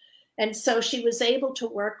present. And so she was able to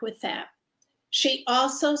work with that. She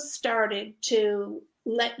also started to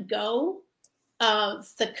let go of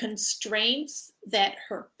the constraints that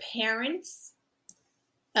her parents'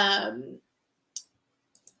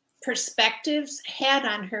 perspectives had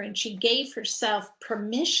on her, and she gave herself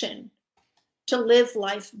permission to live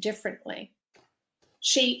life differently.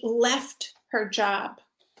 She left her job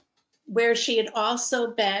where she had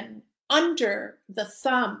also been under the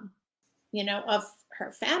thumb, of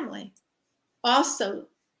her family, also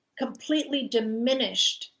completely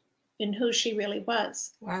diminished in who she really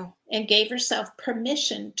was. Wow. And gave herself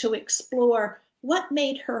permission to explore what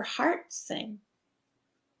made her heart sing?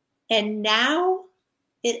 And now,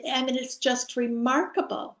 it's just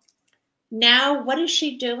remarkable. Now, what is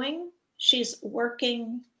she doing? She's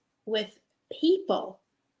working with people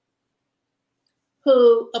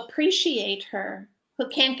who appreciate her, who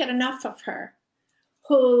can't get enough of her,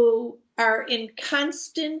 who are in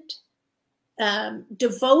constant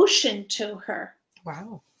devotion to her.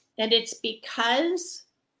 Wow. And it's because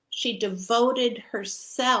she devoted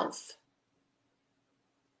herself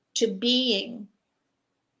to being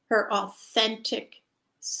her authentic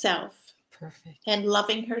self. Perfect. And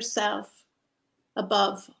loving herself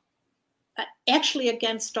above, actually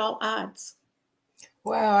against all odds.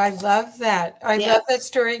 Wow, I love that. I love that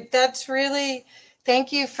story. That's really,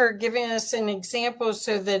 thank you for giving us an example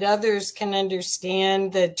so that others can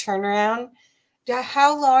understand the turnaround.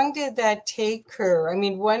 How long did that take her? I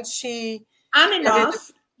mean, once she... On and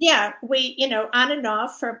off. Yeah, on and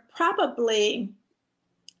off for probably,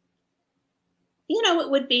 it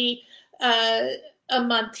would be a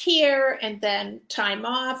month here and then time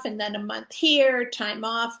off, and then a month here, time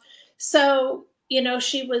off. So,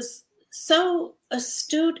 she was so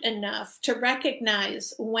astute enough to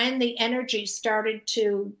recognize when the energy started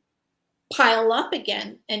to pile up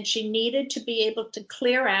again, and she needed to be able to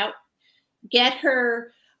clear out, get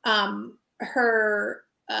her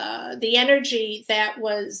the energy that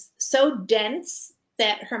was so dense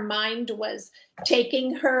that her mind was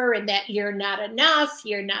taking her, and that you're not enough,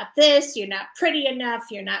 you're not this, you're not pretty enough,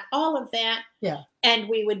 you're not all of that. Yeah. And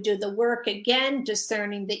we would do the work again,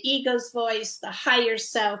 discerning the ego's voice, the higher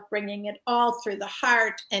self, bringing it all through the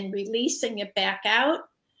heart and releasing it back out.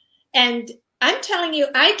 And I'm telling you,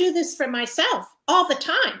 I do this for myself all the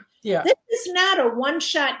time. Yeah. This is not a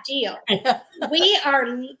one-shot deal. We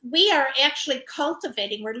are actually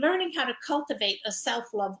cultivating, we're learning how to cultivate a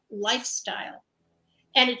self-love lifestyle.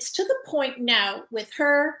 And it's to the point now with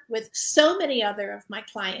her, with so many other of my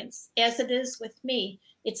clients, as it is with me,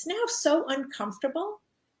 it's now so uncomfortable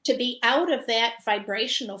to be out of that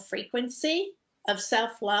vibrational frequency of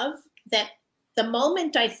self-love that the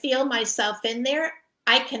moment I feel myself in there,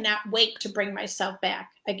 I cannot wait to bring myself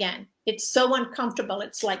back again. It's so uncomfortable.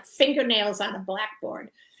 It's like fingernails on a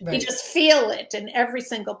blackboard. Right. You just feel it in every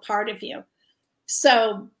single part of you.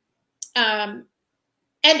 So, and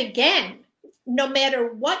again, no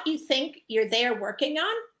matter what you think you're there working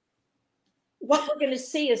on, what we're going to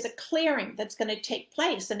see is a clearing that's going to take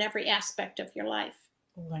place in every aspect of your life.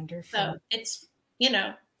 Wonderful. So it's,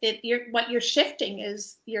 what you're shifting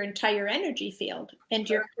is your entire energy field, and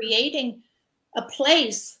you're creating a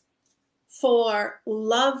place for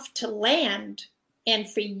love to land, and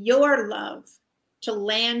for your love to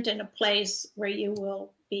land in a place where you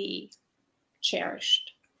will be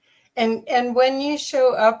cherished. And when you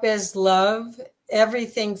show up as love,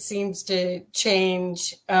 everything seems to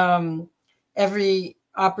change. Every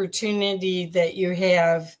opportunity that you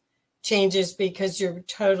have changes because you're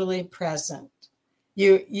totally present.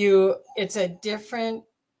 It's a different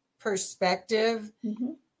perspective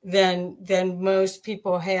than most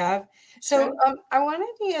people have. So I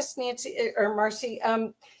wanted to ask Nancy or Marcy,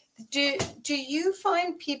 do you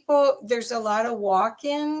find people, there's a lot of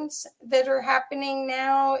walk-ins that are happening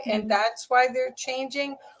now, and that's why they're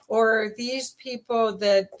changing? Or are these people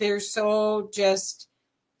that their soul just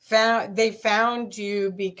found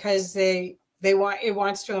you because it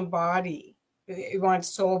wants to embody, it wants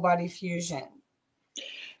soul body fusion?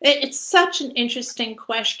 It's such an interesting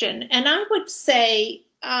question. And I would say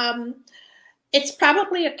it's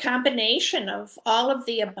probably a combination of all of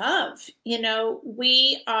the above.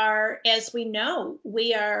 We are, as we know,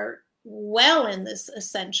 we are well in this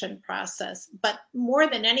ascension process, but more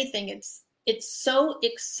than anything, it's so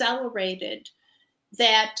accelerated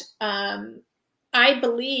that I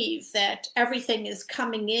believe that everything is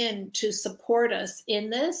coming in to support us in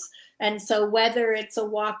this. And so whether it's a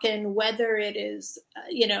walk-in, whether it is,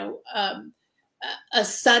 a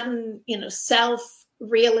sudden,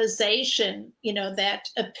 self-realization, that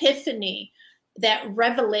epiphany, that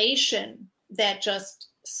revelation that just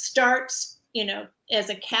starts, as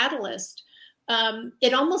a catalyst,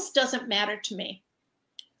 it almost doesn't matter to me.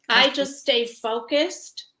 I just stay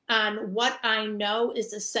focused on what I know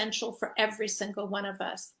is essential for every single one of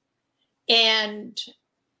us. And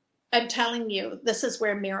I'm telling you, this is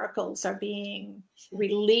where miracles are being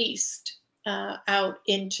released out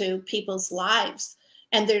into people's lives.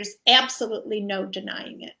 And there's absolutely no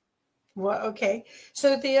denying it. Well, okay.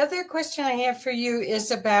 So the other question I have for you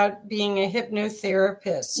is about being a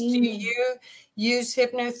hypnotherapist. Do you use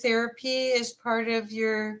hypnotherapy as part of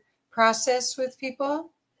your process with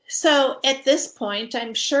people? So at this point,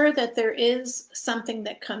 I'm sure that there is something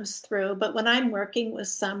that comes through, but when I'm working with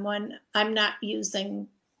someone, I'm not using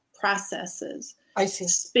processes. I see.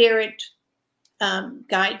 Spirit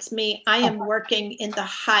guides me. I am Uh-huh. working in the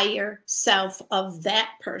higher self of that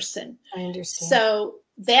person. I understand. So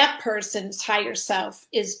that person's higher self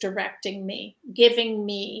is directing me, giving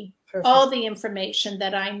me Perfect. all the information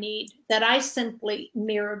that I need, that I simply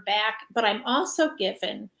mirror back, but I'm also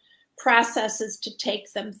given processes to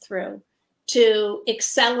take them through to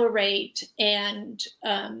accelerate and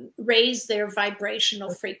raise their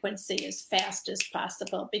vibrational frequency as fast as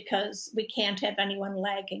possible, because we can't have anyone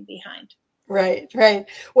lagging behind. Right, right.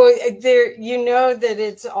 Well, there, you know that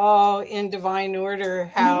it's all in divine order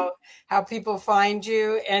how people find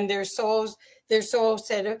you, and their soul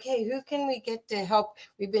said, okay, who can we get to help?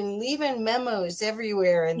 We've been leaving memos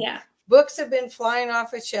everywhere, and books have been flying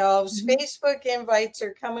off of shelves. Facebook invites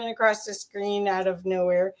are coming across the screen out of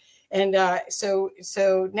nowhere, and so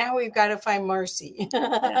now we've got to find Marcy.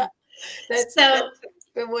 That's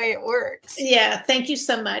the way it works. Yeah, thank you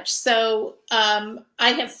so much. So I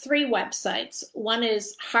have 3 websites. One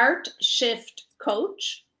is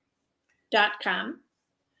heartshiftcoach.com.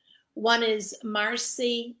 One is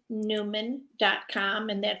marcyneumann.com,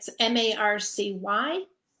 and that's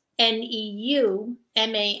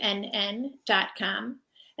MarcyNeumann.com.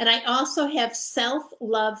 And I also have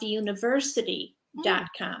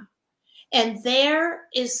selfloveuniversity.com. And there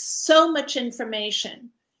is so much information,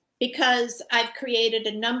 because I've created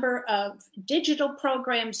a number of digital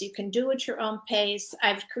programs you can do at your own pace.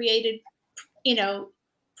 I've created,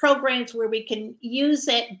 programs where we can use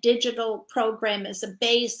that digital program as a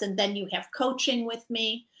base, and then you have coaching with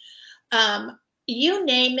me. You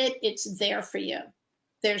name it, it's there for you.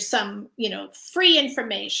 There's some, free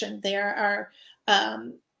information. There are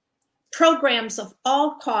programs of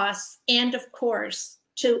all costs, and of course,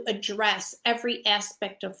 to address every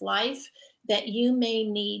aspect of life that you may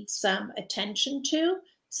need some attention to,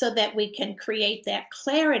 so that we can create that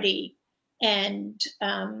clarity and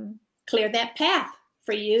clear that path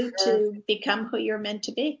for you to become who you're meant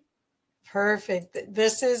to be. Perfect.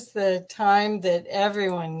 This is the time that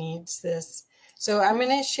everyone needs this. So I'm going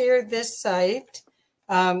to share this site,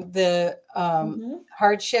 the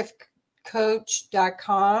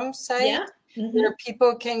heartshiftcoach.com site, where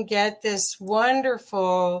people can get this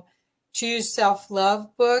wonderful Choose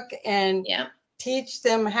Self-Love book and teach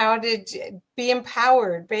them how to be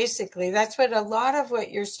empowered. Basically, that's what a lot of what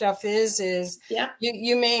your stuff is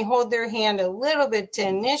you may hold their hand a little bit to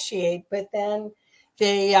initiate, but then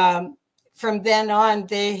they from then on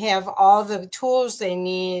they have all the tools they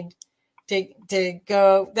need to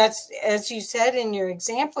go. That's, as you said in your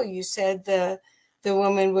example, you said the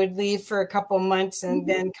woman would leave for a couple months and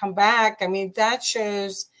then come back. I mean, that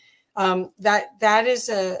shows that is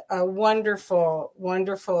a wonderful,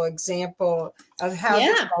 wonderful example of how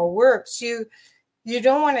this all works. You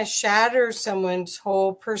don't want to shatter someone's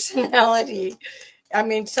whole personality. I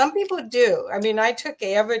mean, some people do. I mean, I took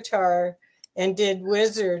Avatar and did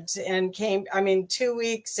Wizards and 2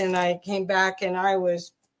 weeks, and I came back and I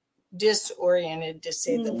was disoriented, to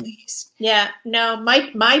say the least. Yeah, no,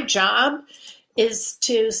 my job is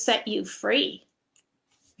to set you free.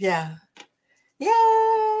 Yeah.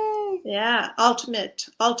 Yay! Yeah, ultimate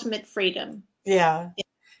freedom. Yeah.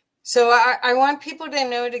 So I want people to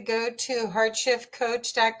know to go to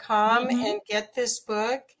heartshiftcoach.com and get this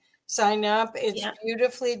book, sign up. It's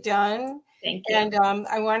beautifully done. Thank you. And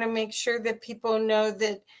I want to make sure that people know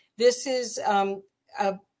that this is a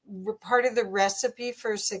part of the recipe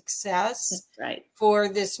for success for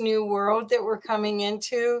this new world that we're coming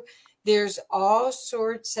into. There's all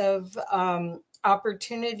sorts of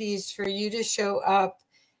opportunities for you to show up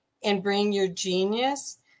and bring your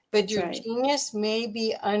genius, but your genius may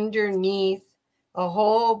be underneath a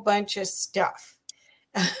whole bunch of stuff,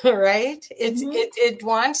 right? It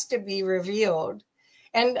wants to be revealed.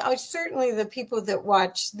 And certainly the people that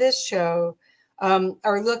watch this show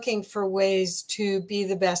are looking for ways to be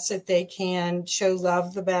the best that they can, show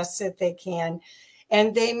love the best that they can.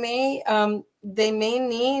 And they may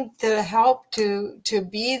need the help to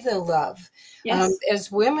be the love. Yes.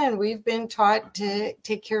 As women, we've been taught to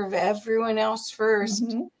take care of everyone else first.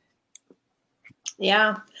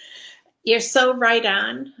 Yeah, you're so right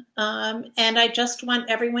on. And I just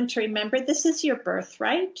want everyone to remember, this is your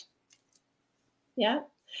birthright. Yeah.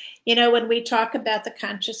 When we talk about the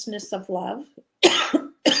consciousness of love,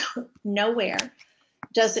 nowhere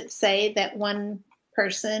does it say that one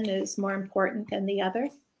person is more important than the other,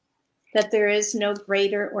 that there is no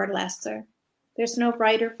greater or lesser. There's no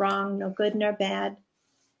right or wrong, no good nor bad.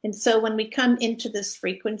 And so when we come into this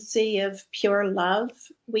frequency of pure love,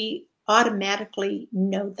 we automatically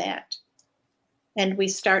know that. And we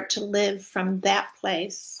start to live from that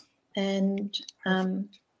place. And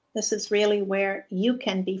this is really where you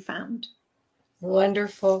can be found.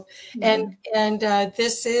 Wonderful. And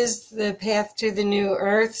this is the path to the new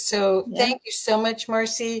earth. So thank you so much,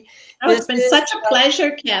 Marcy. Oh, it's been such a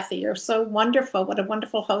pleasure, Kathy. You're so wonderful. What a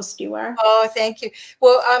wonderful host you are. Oh, thank you.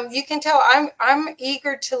 Well, you can tell I'm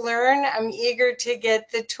eager to learn. I'm eager to get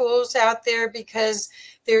the tools out there, because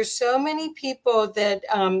there's so many people that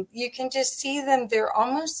you can just see them. They're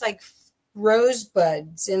almost like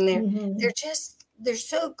rosebuds, and they're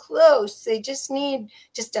so close. They just need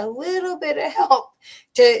just a little bit of help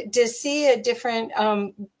to see a different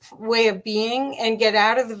way of being and get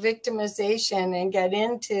out of the victimization and get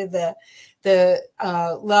into the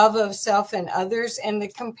love of self and others, and the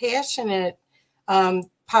compassionate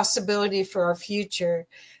possibility for our future.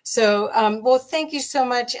 So, well, thank you so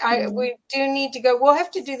much. We do need to go. We'll have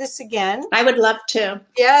to do this again. I would love to.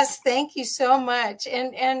 Yes, thank you so much.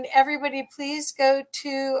 And everybody, please go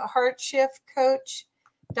to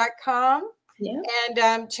heartshiftcoach.com and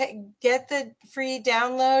get the free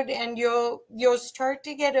download, and you'll start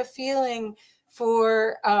to get a feeling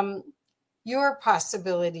for your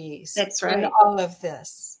possibilities. That's right. In all of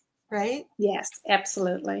this, right? Yes,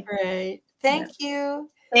 absolutely. Right. Thank you.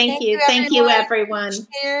 Thank you. Thank you, everyone.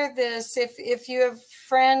 Share this. If you have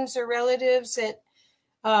friends or relatives that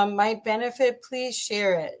might benefit, please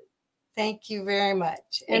share it. Thank you very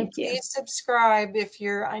much. And please subscribe if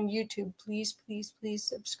you're on YouTube. Please, please, please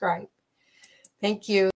subscribe. Thank you.